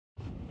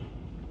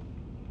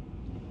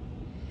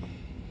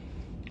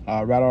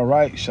All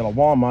right.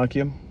 Shalom,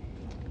 Akim.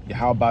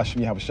 Yahawah,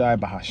 bahaSham, Yahawashi,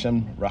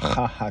 bahaSham,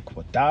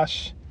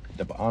 Rachahakwadash.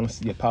 The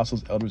honesty,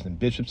 apostles, elders, and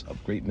bishops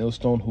of Great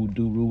Millstone who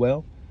do rule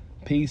well.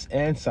 Peace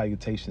and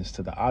salutations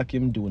to the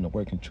Akim, doing the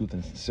work in truth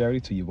and sincerity.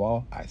 To you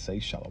all, I say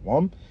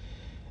Shalom.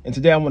 And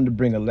today I wanted to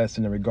bring a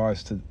lesson in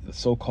regards to the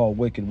so-called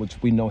wicked, which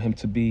we know him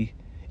to be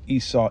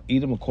Esau,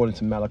 Edom, according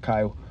to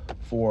Malachi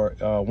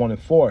 1 and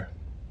 4.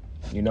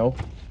 You know,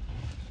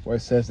 where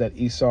it says that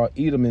Esau,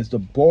 Edom is the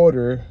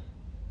border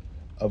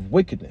of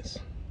wickedness.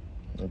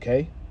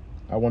 Okay,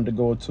 I wanted to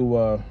go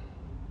to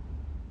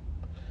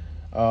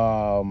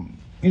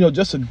you know,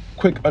 just a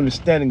quick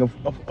understanding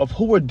of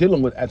who we're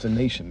dealing with as a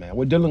nation, man.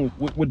 We're dealing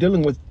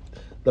with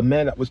the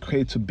man that was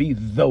created to be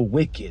the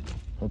wicked.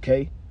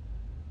 Okay,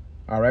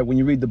 all right. When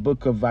you read the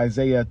book of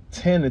Isaiah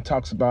 10, it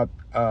talks about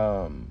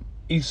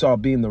Esau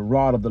being the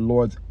rod of the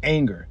Lord's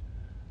anger.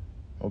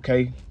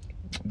 Okay,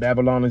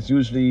 Babylon is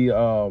usually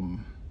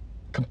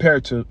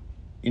compared to,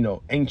 you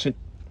know, ancient.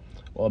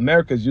 Well,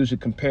 America is usually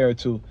compared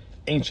to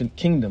ancient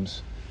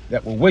kingdoms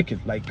that were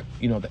wicked, like,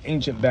 you know, the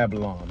ancient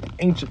Babylon, the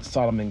ancient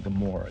Sodom and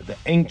Gomorrah, the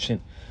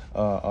ancient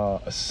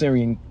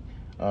Assyrian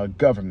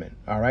government.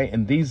 All right.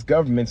 And these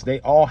governments, they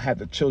all had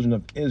the children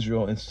of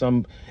Israel in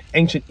some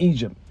ancient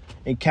Egypt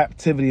in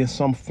captivity in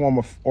some form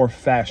or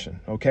fashion.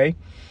 OK,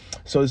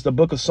 so it's the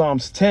book of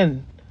Psalms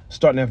 10,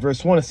 starting at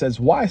verse 1. It says,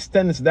 "Why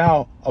standest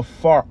thou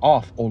afar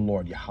off, O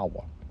Lord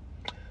Yahawah?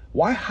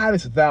 Why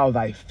hidest thou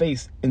thy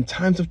face in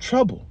times of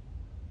trouble?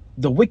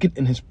 The wicked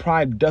in his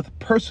pride doth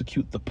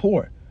persecute the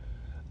poor.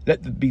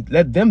 Let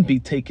them be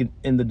taken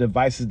in the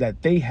devices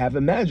that they have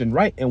imagined."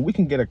 Right? And we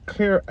can get a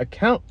clear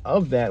account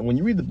of that when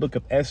you read the book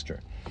of Esther.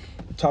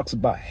 It talks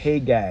about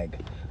Hagag,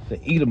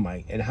 the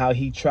Edomite, and how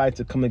he tried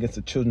to come against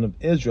the children of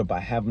Israel by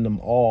having them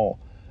all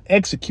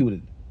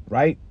executed.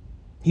 Right?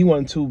 He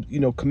wanted to, you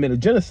know, commit a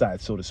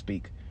genocide, so to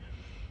speak.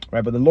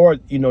 Right? But the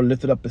Lord, you know,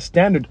 lifted up a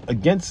standard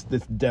against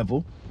this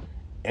devil,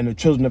 and the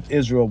children of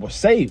Israel were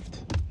saved.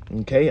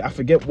 Okay, I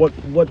forget what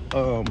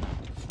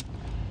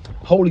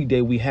holy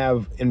day we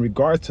have in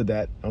regards to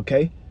that.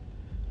 Okay,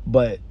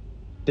 but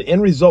the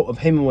end result of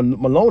Haman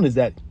Malone is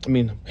that, I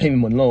mean, Haman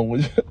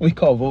Malone, we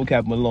call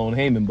vocab Malone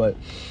Haman, but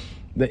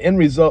the end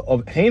result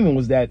of Haman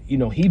was that, you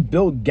know, he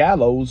built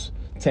gallows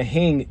to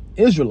hang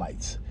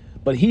Israelites,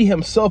 but he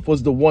himself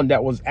was the one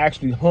that was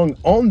actually hung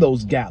on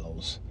those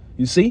gallows.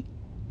 You see?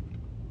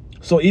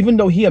 So even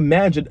though he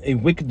imagined a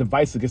wicked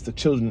device against the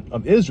children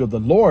of Israel, the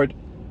Lord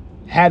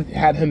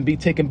had him be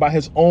taken by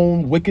his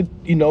own wicked,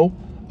 you know,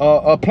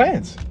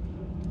 plans.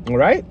 All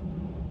right.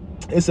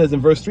 It says in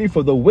verse 3,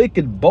 "For the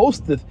wicked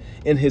boasteth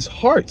in his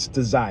heart's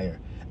desire,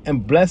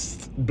 and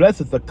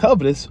blesseth the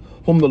covetous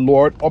whom the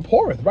Lord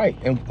abhorreth." Right.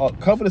 And a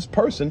covetous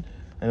person,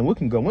 and we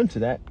can go into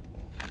that,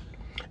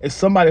 is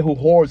somebody who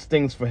hoards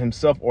things for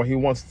himself, or he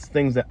wants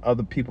things that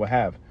other people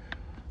have.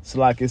 So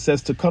like it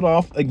says to cut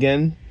off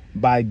again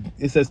by,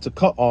 it says to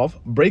cut off,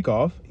 break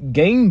off,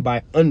 gain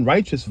by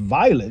unrighteous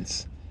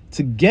violence,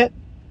 to get,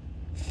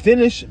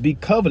 finish, be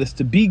covetous,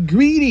 to be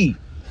greedy.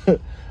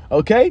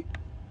 Okay,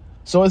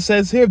 so it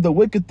says here, "The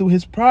wicked through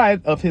his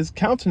pride of his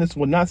countenance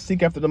will not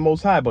seek after the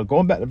Most High." But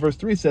going back to verse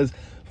 3, it says,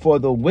 "For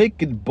the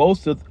wicked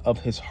boasteth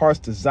of his heart's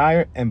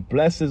desire, and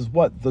blesses"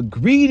 what? The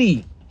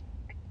greedy.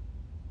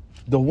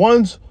 The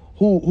ones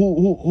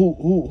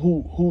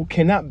who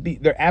cannot be,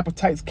 their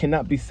appetites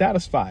cannot be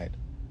satisfied.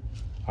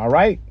 All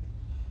right,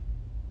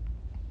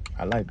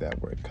 I like that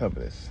word,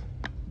 covetous.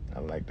 I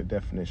like the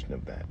definition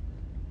of that.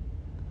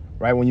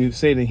 Right, when you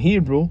say it in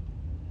Hebrew,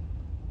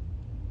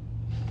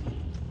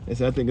 I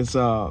think it's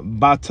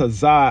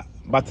batazai.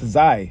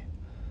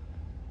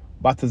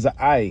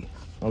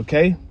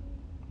 Okay,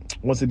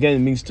 once again, it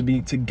means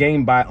to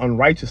gain by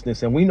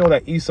unrighteousness. And we know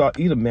that Esau,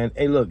 Edom, man,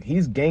 hey, look,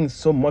 he's gained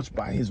so much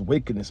by his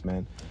wickedness,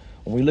 man.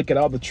 When we look at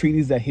all the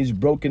treaties that he's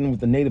broken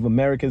with the Native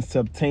Americans to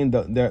obtain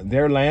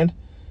their land,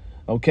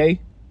 okay,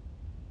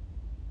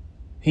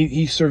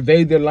 he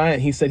surveyed their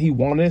land. He said he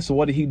wanted it. So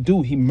what did he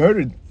do? He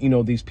murdered, you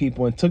know, these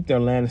people and took their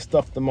land and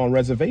stuffed them on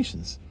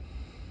reservations.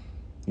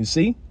 You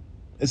see,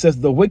 it says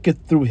the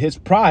wicked through his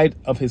pride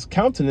of his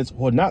countenance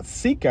will not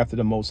seek after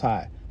the Most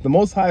High. The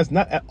Most High is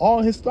not at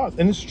all his thoughts.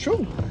 And it's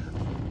true.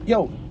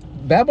 Yo,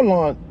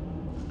 Babylon,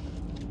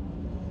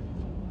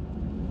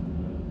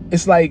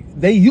 it's like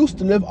they used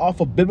to live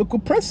off of biblical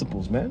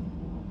principles, man.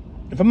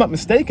 If I'm not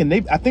mistaken,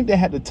 I think they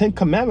had the 10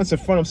 Commandments in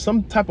front of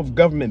some type of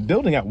government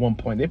building at one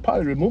point. They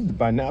probably removed it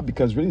by now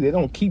because really they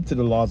don't keep to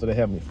the laws of the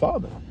Heavenly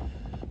Father.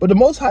 But the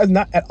Most High is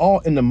not at all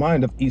in the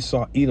mind of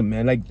Esau, Edom,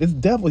 man. Like this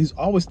devil, he's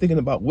always thinking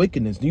about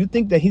wickedness. Do you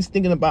think that he's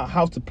thinking about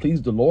how to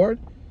please the Lord?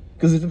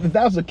 Because if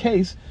that was the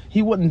case,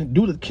 he wouldn't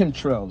do the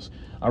chemtrails.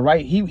 All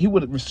right, he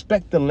would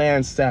respect the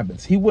land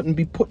Sabbaths. He wouldn't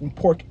be putting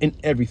pork in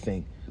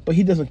everything. But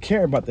he doesn't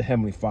care about the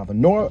Heavenly Father,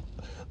 nor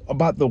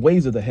about the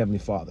ways of the Heavenly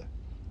Father.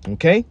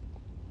 Okay.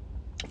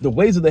 The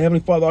ways of the Heavenly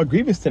Father are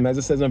grievous to him, as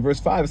it says in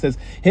verse 5. It says,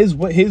 his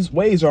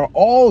ways are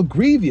all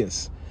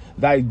grievous.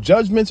 Thy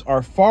judgments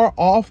are far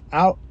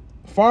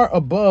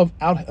above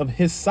out of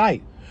his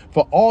sight.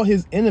 For all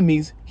his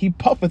enemies, he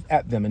puffeth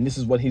at them. And this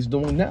is what he's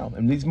doing now.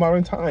 In these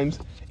modern times,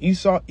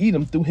 Esau,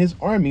 Edom, through his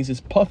armies, is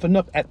puffing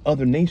up at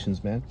other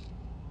nations, man.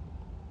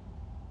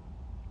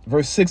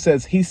 Verse 6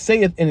 says, he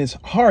saith in his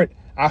heart,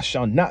 I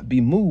shall not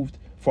be moved,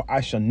 for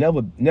I shall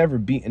never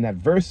be in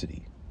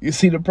adversity. You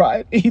see the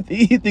pride? He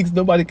thinks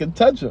nobody can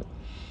touch him.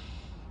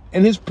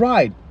 And his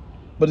pride.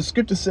 But the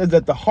scripture says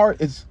that the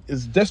heart is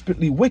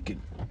desperately wicked.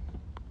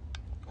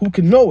 Who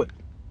can know it?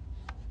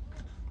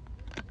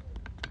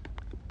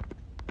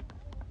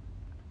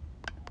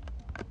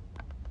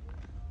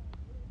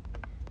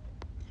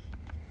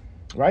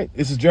 Right?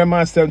 This is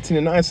Jeremiah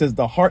 17:9 says,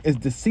 the heart is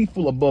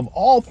deceitful above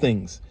all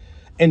things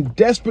and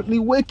desperately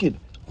wicked.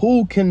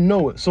 Who can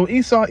know it? So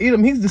Esau,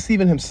 Edom, he's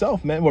deceiving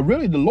himself, man. Well,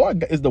 really, the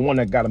Lord is the one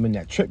that got him in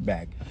that trick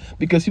bag,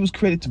 because he was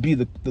created to be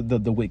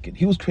the wicked.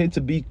 He was created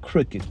to be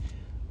crooked.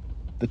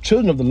 The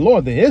children of the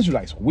Lord, the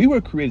Israelites, we were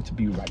created to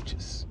be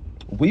righteous.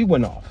 We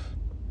went off.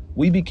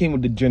 We became a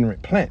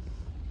degenerate plant.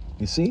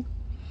 You see?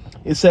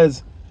 It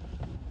says,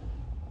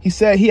 he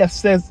hath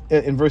said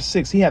in verse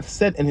 6, he hath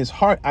said in his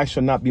heart, I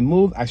shall not be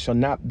moved, I shall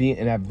not be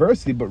in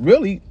adversity. But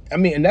really, I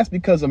mean, and that's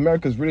because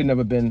America's really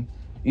never been,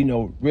 you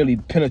know, really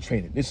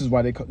penetrated. This is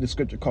why the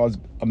scripture calls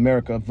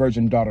America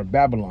virgin daughter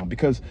Babylon,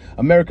 because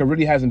America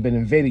really hasn't been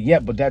invaded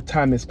yet, but that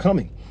time is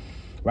coming,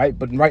 right?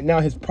 But right now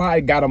his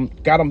pride got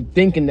him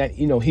thinking that,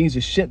 you know, he's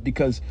a shit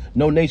because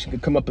no nation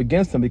could come up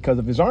against him because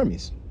of his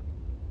armies.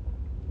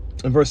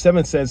 And verse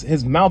 7 says,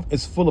 his mouth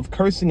is full of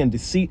cursing and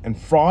deceit and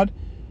fraud.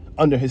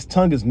 Under his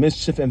tongue is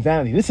mischief and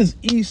vanity. This is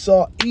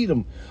Esau,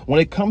 Edom.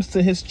 When it comes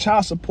to his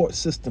child support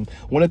system,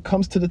 when it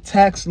comes to the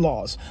tax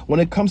laws,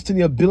 when it comes to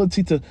the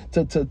ability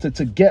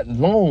to get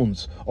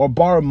loans or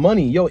borrow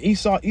money, yo,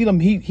 Esau, Edom,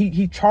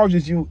 he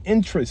charges you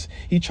interest.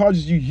 He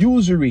charges you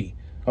usury,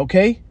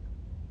 okay?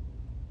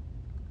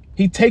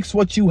 He takes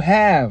what you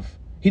have.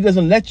 He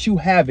doesn't let you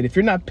have it. If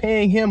you're not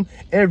paying him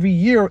every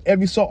year,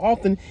 every so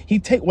often, he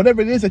take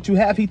whatever it is that you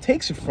have, he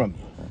takes it from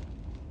you.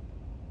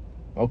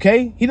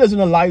 Okay? He doesn't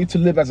allow you to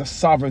live as a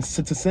sovereign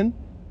citizen.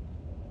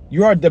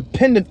 You are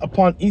dependent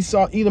upon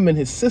Esau, Edom, and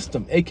his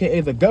system, aka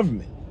the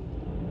government.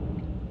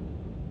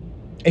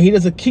 And he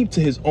doesn't keep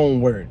to his own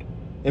word.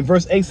 In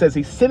verse 8 says,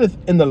 he sitteth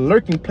in the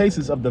lurking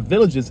places of the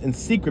villages, in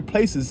secret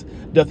places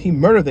doth he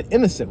murder the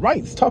innocent. Right?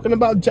 It's talking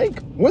about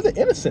Jacob. We're the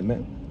innocent,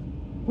 man.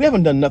 We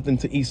haven't done nothing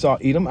to Esau,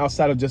 Edom,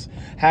 outside of just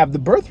have the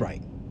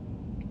birthright.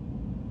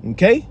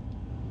 Okay?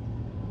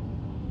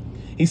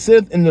 He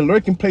saith in the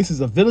lurking places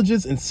of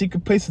villages, in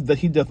secret places that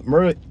he doth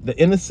murder the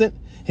innocent.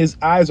 His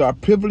eyes are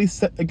privily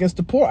set against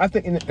the poor. I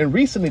think, and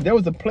recently there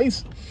was a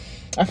place,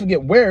 I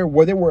forget where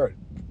they were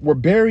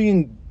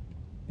burying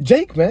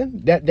Jake,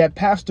 man, that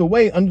passed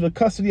away under the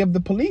custody of the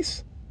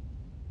police.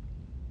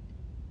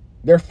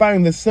 They're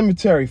finding this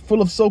cemetery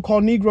full of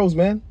so-called Negroes,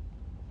 man,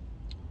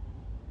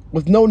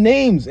 with no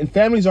names, and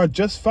families are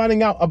just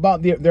finding out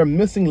about their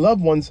missing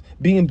loved ones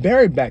being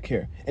buried back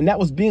here. And that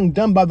was being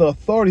done by the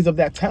authorities of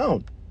that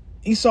town.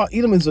 Esau,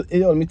 Edom is,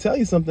 let me tell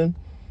you something.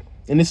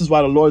 And this is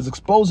why the Lord is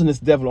exposing this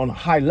devil on a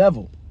high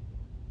level.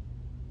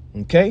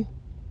 Okay?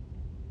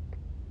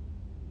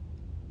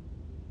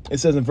 It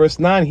says in verse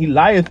 9, he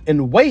lieth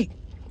in wait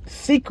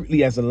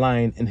secretly as a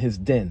lion in his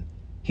den.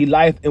 He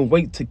lieth in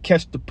wait to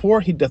catch the poor.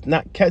 He doth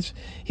catch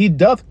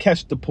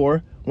the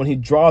poor when he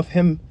draweth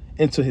him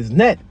into his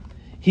net.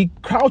 He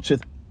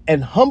croucheth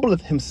and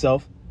humbleth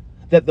himself,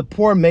 that the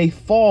poor may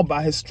fall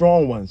by his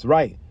strong ones.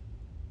 Right?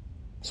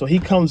 So he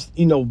comes,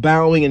 you know,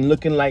 bowing and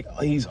looking like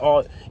he's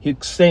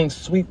saying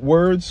sweet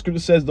words. Scripture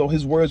says, though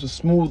his words are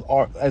smooth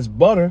as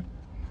butter.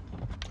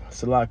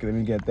 Salaki, let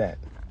me get that.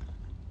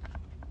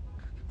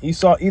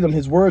 Esau, Edom,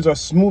 his words are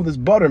smooth as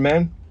butter,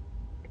 man.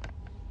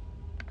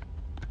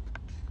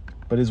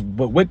 But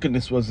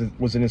wickedness was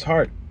in his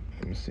heart.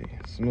 Let me see.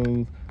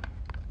 Smooth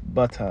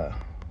butter.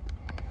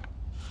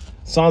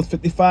 Psalms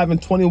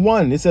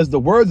 55:21. It says, the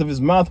words of his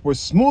mouth were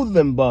smoother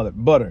than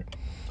butter,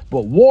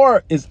 but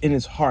war is in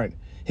his heart.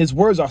 His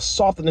words are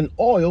softer than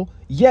oil,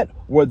 yet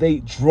were they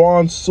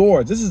drawn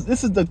swords.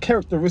 This is the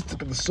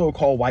characteristic of the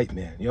so-called white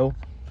man, yo.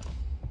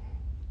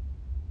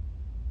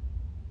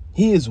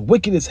 He is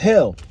wicked as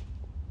hell.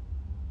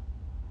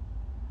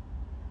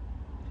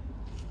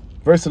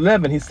 Verse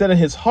 11, he said in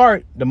his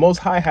heart, the Most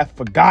High hath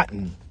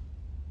forgotten.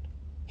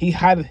 He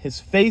hideth his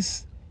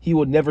face, he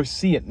will never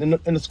see it. And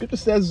the scripture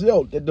says,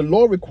 yo, that the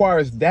Lord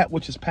requires that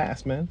which is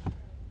past, man.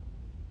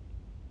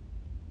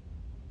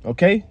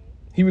 Okay?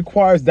 He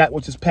requires that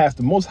which is past.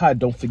 The Most High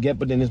don't forget,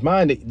 but in his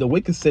mind, the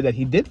wicked said that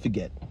he did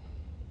forget.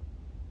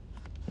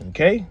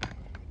 Okay?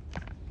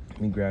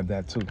 Let me grab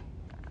that too.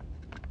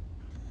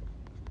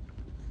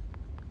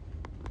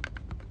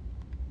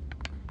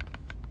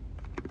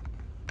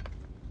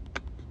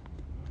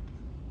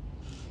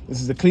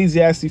 This is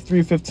Ecclesiastes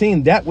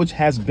 3:15. That which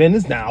has been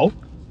is now,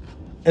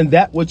 and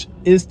that which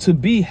is to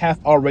be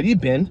hath already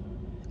been,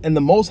 and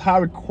the Most High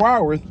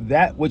requireth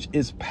that which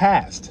is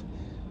past.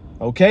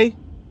 Okay?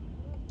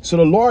 So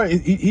the Lord,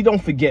 he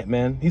don't forget,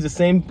 man. He's the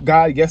same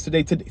God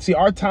yesterday, today. See,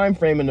 our time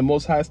frame and the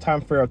Most High's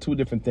time frame are two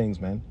different things,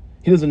 man.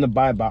 He doesn't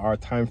abide by our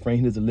time frame.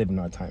 He doesn't live in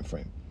our time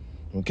frame.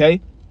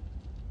 Okay?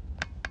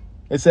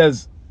 It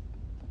says,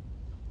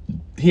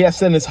 he has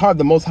said in his heart,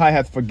 the Most High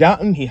hath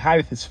forgotten. He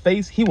hideth his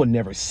face. He will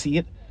never see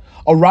it.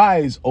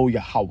 Arise, O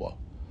Yahawah,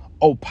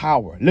 O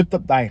power. Lift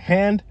up thy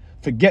hand.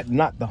 Forget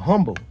not the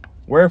humble.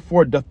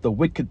 Wherefore doth the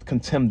wicked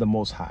contemn the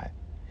Most High?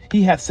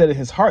 He hath said in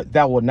his heart,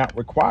 thou wilt not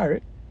require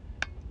it.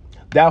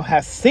 Thou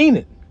hast seen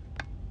it.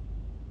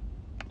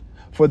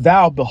 For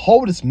thou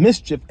beholdest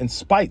mischief and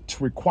spite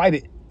to requite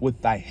it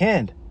with thy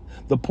hand.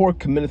 The poor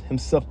committeth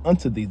himself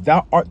unto thee.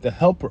 Thou art the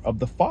helper of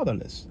the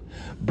fatherless.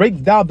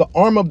 Break thou the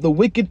arm of the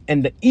wicked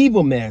and the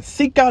evil man.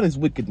 Seek out his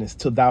wickedness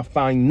till thou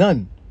find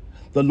none.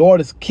 The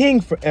Lord is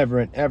king forever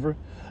and ever.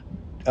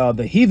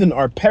 The heathen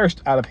are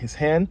perished out of his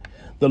hand.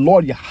 The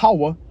Lord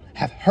Yahawah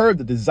hath heard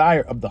the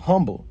desire of the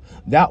humble.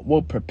 Thou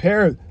wilt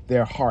prepare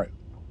their heart.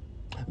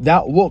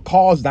 Thou wilt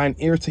cause thine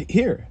ear to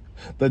hear.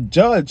 The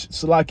judge,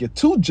 Salakia,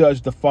 to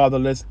judge the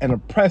fatherless and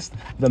oppress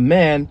the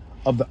man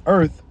of the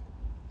earth,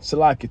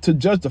 Salakia, to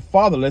judge the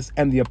fatherless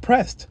and the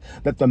oppressed,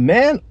 that the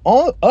man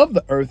of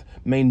the earth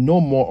may no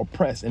more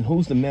oppress. And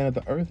who's the man of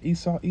the earth?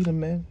 Esau, Edom,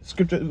 man.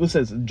 Scripture, it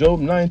says, Job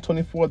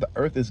 9:24, the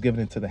earth is given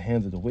into the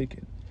hands of the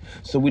wicked.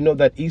 So we know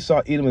that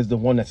Esau, Edom is the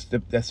one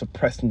that's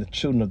oppressing the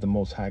children of the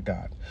Most High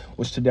God,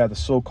 which today are the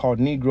so-called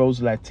Negroes,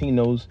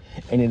 Latinos,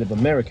 and Native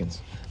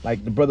Americans.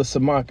 Like the brother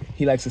Samak,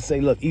 he likes to say,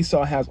 look,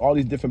 Esau has all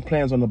these different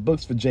plans on the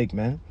books for Jake,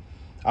 man.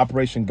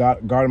 Operation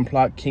Garden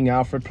Plot, King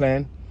Alfred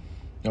plan,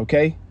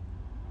 okay?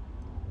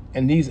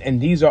 And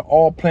these are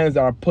all plans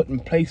that are put in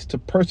place to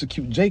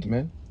persecute Jake,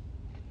 man.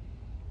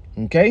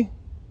 Okay?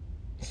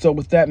 So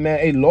with that, man,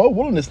 hey, Lord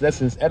willing, this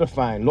lesson is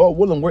edifying. Lord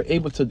willing, we're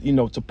able to,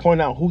 to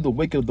point out who the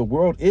wicked of the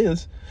world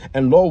is.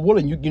 And Lord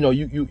willing,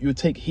 you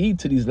take heed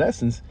to these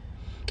lessons,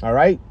 all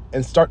right?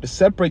 And start to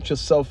separate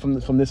yourself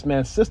from this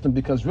man's system,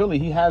 because really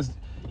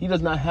he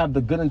does not have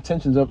the good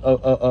intentions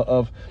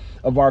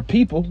of our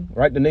people,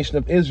 right? The nation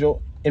of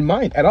Israel in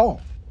mind at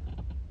all.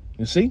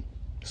 You see?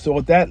 So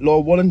with that,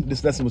 Lord willing,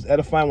 this lesson was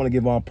edifying. I want to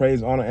give all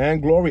praise, honor,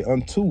 and glory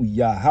unto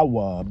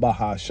Yahawah,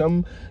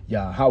 bahaSham,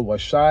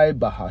 Yahawashi,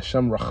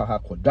 bahaSham,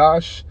 Rachaha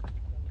Kodash.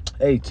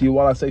 Hey, to you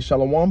while I say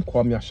shalom,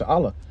 kwam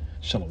yasha'Allah,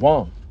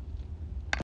 shalom.